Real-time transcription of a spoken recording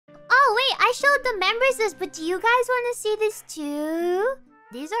I showed the members this, but do you guys want to see this too?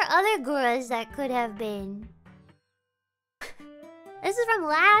 These are other guras that could have been. This is from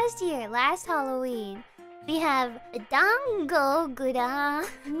last year, last Halloween. We have Dango Gura,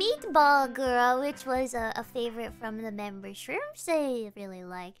 Meatball Gura, which was a favorite from the members. Shrooms, they really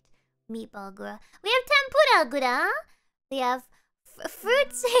liked Meatball Gura. We have Tempura Gura. We have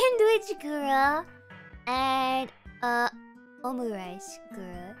Fruit Sandwich Gura. And, Omurice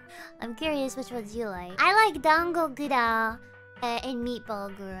Gura. I'm curious which ones you like. I like Dango Gura and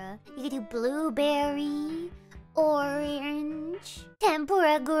Meatball Gura. You can do Blueberry, Orange,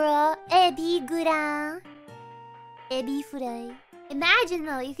 Tempura Gura, Ebi Gura, Ebi Fry. Imagine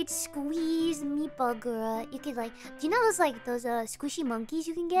though, you could squeeze Meatball Gura. You could like, do you know those squishy monkeys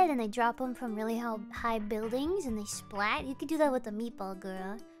you can get and they drop them from really high buildings and they splat? You could do that with the Meatball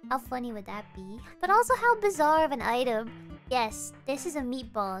Gura. How funny would that be? But also how bizarre of an item. Yes, this is a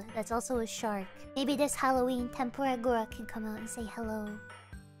meatball that's also a shark. Maybe this Halloween Tempura Gura can come out and say hello.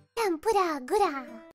 Tempura Gura!